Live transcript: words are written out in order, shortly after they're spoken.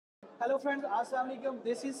Hello friends, Assalamu alaikum.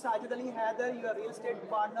 This is Sajid Haider, your real estate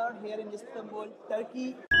partner here in Istanbul,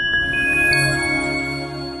 Turkey.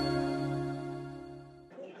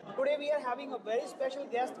 Today we are having a very special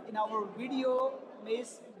guest in our video,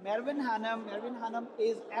 Miss Mervin Hanum. Mervin Hanum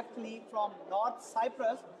is actually from North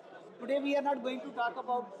Cyprus. Today we are not going to talk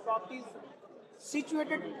about properties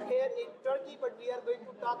situated here in Turkey, but we are going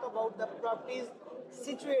to talk about the properties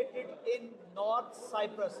situated in North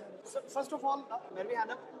Cyprus. So first of all, Mervin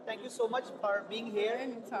Hanum, thank you so much for being here.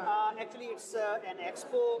 Anytime. Actually, it's an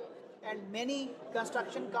expo and many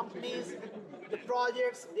construction companies, the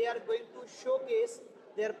projects, they are going to showcase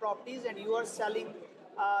their properties and you are selling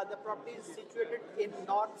the properties situated in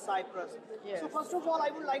North Cyprus. Yes. So first of all, I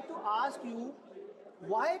would like to ask you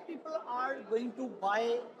why people are going to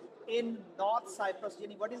buy in North Cyprus.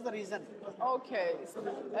 Yani, what is the reason? Okay.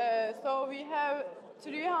 So we have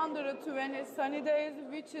 320 sunny days,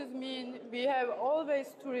 which is mean we have always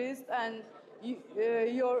tourists and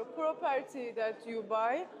your property that you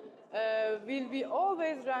buy will be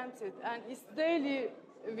always rented and it's daily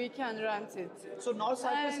we can rent it. So North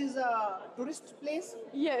Cyprus And- is a tourist place?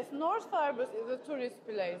 Yes, North Cyprus is a tourist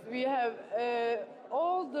place. We have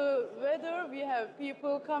all the weather. We have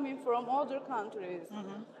people coming from other countries,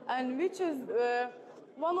 and which is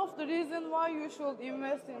one of the reasons why you should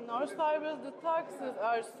invest in North Cyprus. The taxes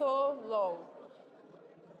are so low,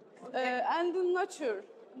 and the nature.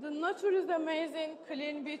 The nature is amazing.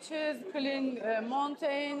 Clean beaches, clean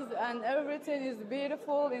mountains, and everything is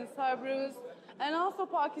beautiful in Cyprus. And also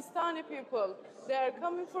Pakistani people, they are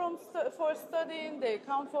coming from for studying. They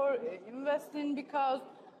come for investing because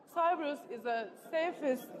Cyprus is the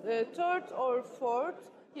safest third or fourth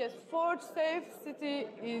safe city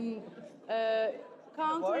in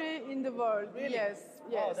country in the world. Really? Yes,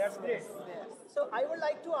 yes. Oh, that's great. Yes. So I would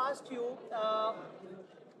like to ask you,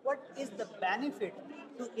 what is the benefit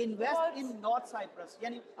to invest What- in North Cyprus?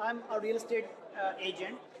 Yani, I'm a real estate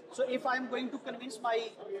agent. So if I'm going to convince my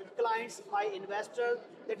clients, my investors,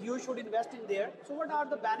 that you should invest in there, so what are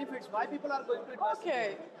the benefits? Why people are going to invest in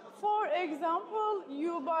Okay. For example,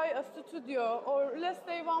 you buy a studio or let's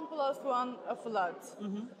say 1+1 a flat.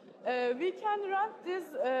 We can rent this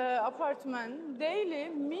apartment daily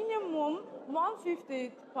minimum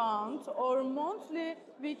 150 pounds or monthly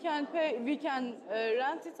we can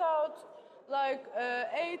rent it out like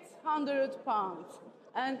 800 pounds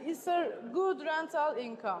and it's a good rental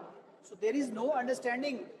income. So there is no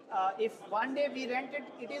understanding. If one day we rent it,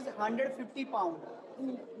 it is 150 pound.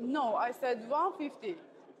 No, I said 150.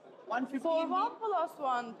 150 For mean,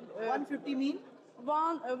 1+1 150 mean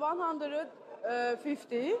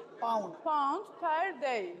 150 pound pounds per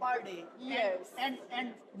day. per day. Yes. And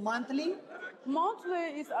monthly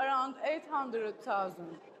Monthly is around 800,000.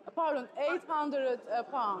 Pardon, 800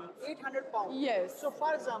 pounds. 800 pounds. Yes. So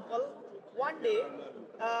for example, one day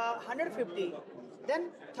 150.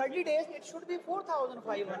 Then 30 days it should be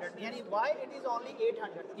 4,500. Yani why it is only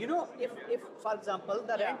 800? You know, if for example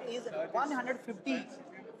the rent is 150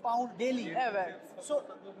 pound daily. Evet. So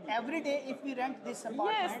every day if we rent this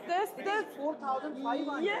apartment, Yes, that's- it is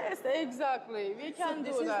 4,500. Yes, exactly. We So can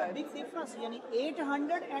this do is that. a big difference. Yani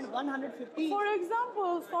 800 and 150. For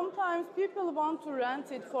example, sometimes people want to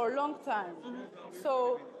rent it for a long time.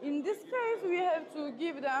 So in this case, we have to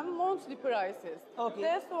give them monthly prices. Okay.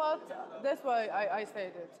 That's why I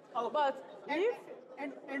said it. Okay. But and, if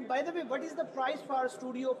and by the way, what is the price for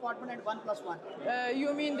studio apartment and 1+1?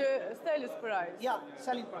 you mean the sales price, Yeah,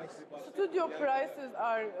 selling price. studio prices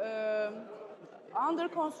are under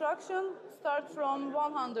construction start from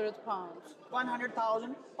 100 pounds,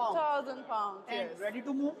 100,000 pounds. 1,000 pounds. And Yes. ready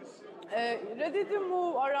to move? Ready to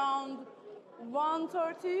move around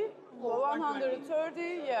 130,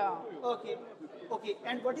 130, yeah. Okay. Okay.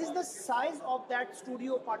 And what is the size of that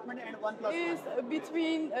studio apartment and 1+1? Is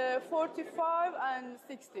between 45 and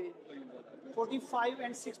 60. 45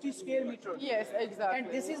 and 60 square meter. Yes, exactly.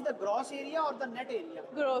 And this is the gross area or the net area?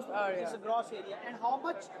 gross It's area. a gross area. And how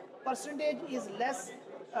much percentage is less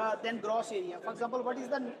than gross area? For example, what is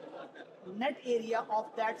the net area of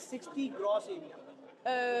that 60 gross area?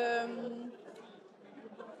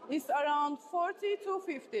 It's around 40 to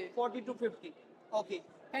 50. 40 to 50. Okay.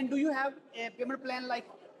 And do you have a payment plan like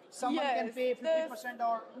someone can Yes, pay 50%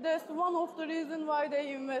 or? that's one of the reasons why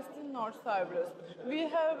they invest in North Cyprus. We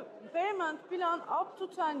have payment plan up to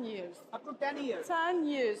 10 years. Up to 10 years. 10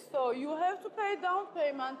 years. So you have to pay down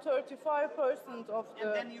payment 35% of the...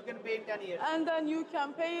 And then you can pay in 10 years. And then you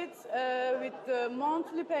can pay it with the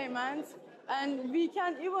monthly payments, and we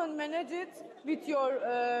can even manage it with your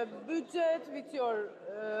budget, with your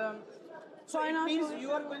So it financial. means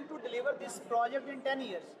you are going to deliver this project in 10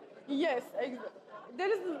 years. Yes,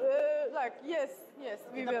 there is yes,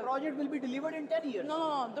 we The will. project will be delivered in 10 years.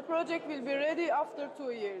 No. The project will be ready after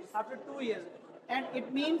 2 years. After 2 years. And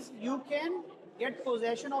it means you can get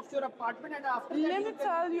possession of your apartment and after that Let you me can...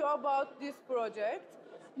 tell you about this project.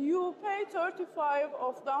 You pay 35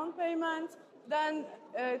 of down payment, then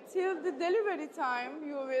till the delivery time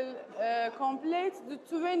you will complete the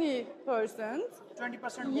 20%.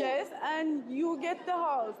 20% more. Yes, and you get the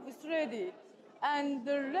house. It's ready, and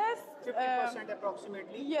the rest 50%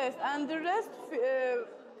 approximately. yes, and the rest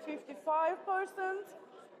 55%.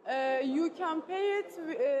 You can pay it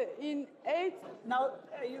in 8. Now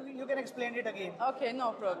you can explain it again. Okay,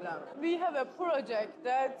 no problem. We have a project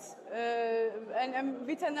that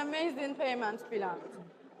with an amazing payment plan.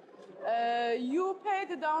 You pay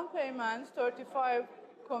the down payment, 35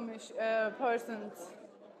 percent.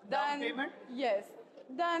 Down payment? Yes.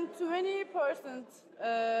 Then 20%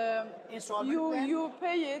 Installment plan? you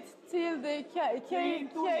pay it till the In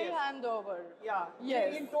 2 years. handover. Yeah.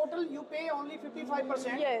 Yes. In total, you pay only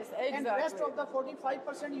 55%. Yes, And rest exactly. of the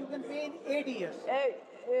 45% you can pay in 8 years.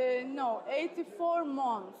 No, 84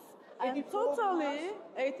 months. And 84 totally,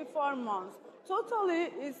 84 months. Totally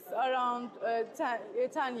is around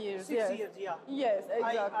 10 years. 6 yes. years, yeah. Yes,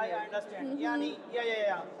 exactly. I understand. Yani,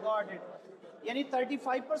 yeah. Got it. Yani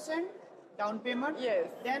 35% down payment. Yes.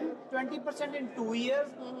 Then 20% in 2 years.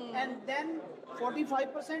 And then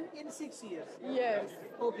 45% in 6 years. Yes.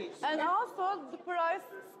 Okay. And also the price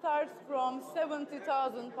starts from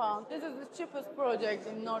 £70,000. This is the cheapest project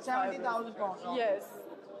in North Cyprus. 70,000 pounds. Yes.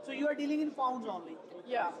 So you are dealing in pounds only.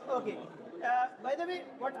 Yeah. Okay. By the way,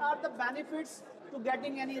 what are the benefits to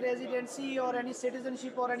getting any residency or any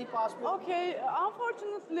citizenship or any passport? Okay,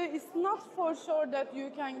 unfortunately, it's not for sure that you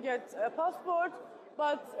can get a passport,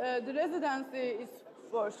 but the residency is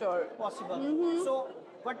for sure. Possible. So,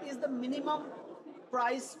 what is the minimum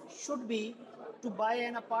price should be to buy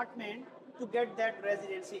an apartment to get that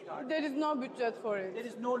residency card? There is no budget for There it.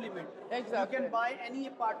 is no limit. Exactly. You can buy any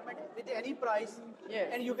apartment with any price Yes.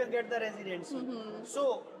 and you can get the residency.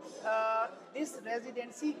 So, this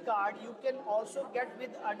residency card you can also get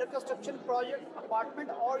with under construction project apartment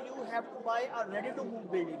or you have to buy a ready to move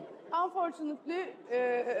building. Unfortunately,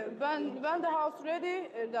 when the house ready,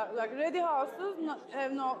 like ready houses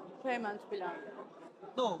have no payment plan.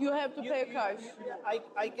 No. You have to pay cash.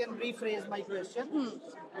 I can rephrase my question.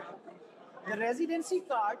 The residency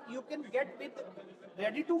card you can get with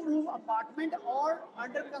ready to move apartment or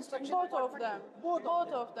under construction Both of apartment. them. Both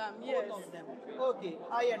of them. Yes. Both of them. Okay,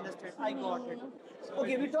 I understand. I got it.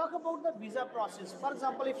 Okay, we talk about the visa process. For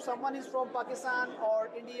example, if someone is from Pakistan or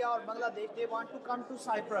India or Bangladesh, they want to come to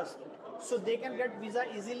Cyprus, so they can get visa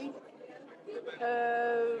easily.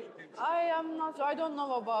 I am not. I don't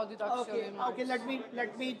know about it actually. Okay, much. okay.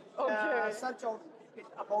 Let me Okay. search out it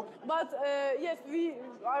about. But yes,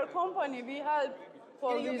 our company, we help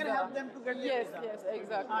for Yeah, you visa. can help them to get their Yes, visa. yes,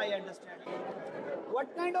 exactly. I understand.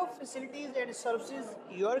 What kind of facilities and services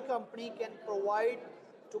your company can provide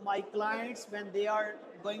to my clients when they are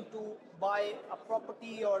going to buy a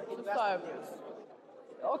property or invest in Cyprus.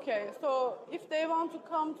 there? Okay, so if they want to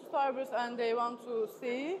come to Cyprus and they want to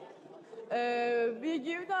see, we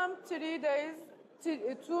give them 3 days,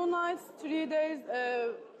 2 nights, 3 days,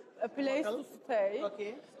 a place Hotel? to stay.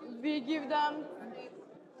 Okay. We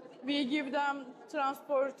give them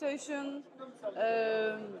transportation.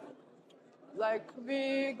 Like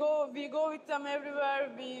we go with them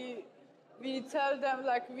everywhere. We tell them,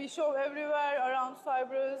 like, we show everywhere around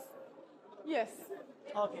Cyprus. Yes,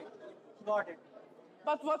 Okay. Got it.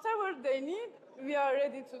 but whatever they need, we are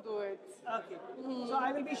ready to do it. Okay. So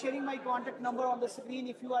I will be sharing my contact number on the screen.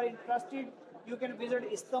 If you are interested, you can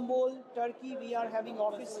visit Istanbul, Turkey. We are having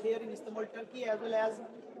office here in Istanbul, Turkey, as well as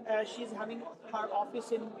she's having her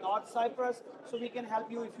office in North Cyprus. So we can help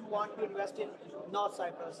you if you want to invest in North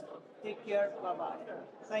Cyprus. Take care. Bye bye.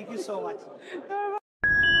 Thank you so much.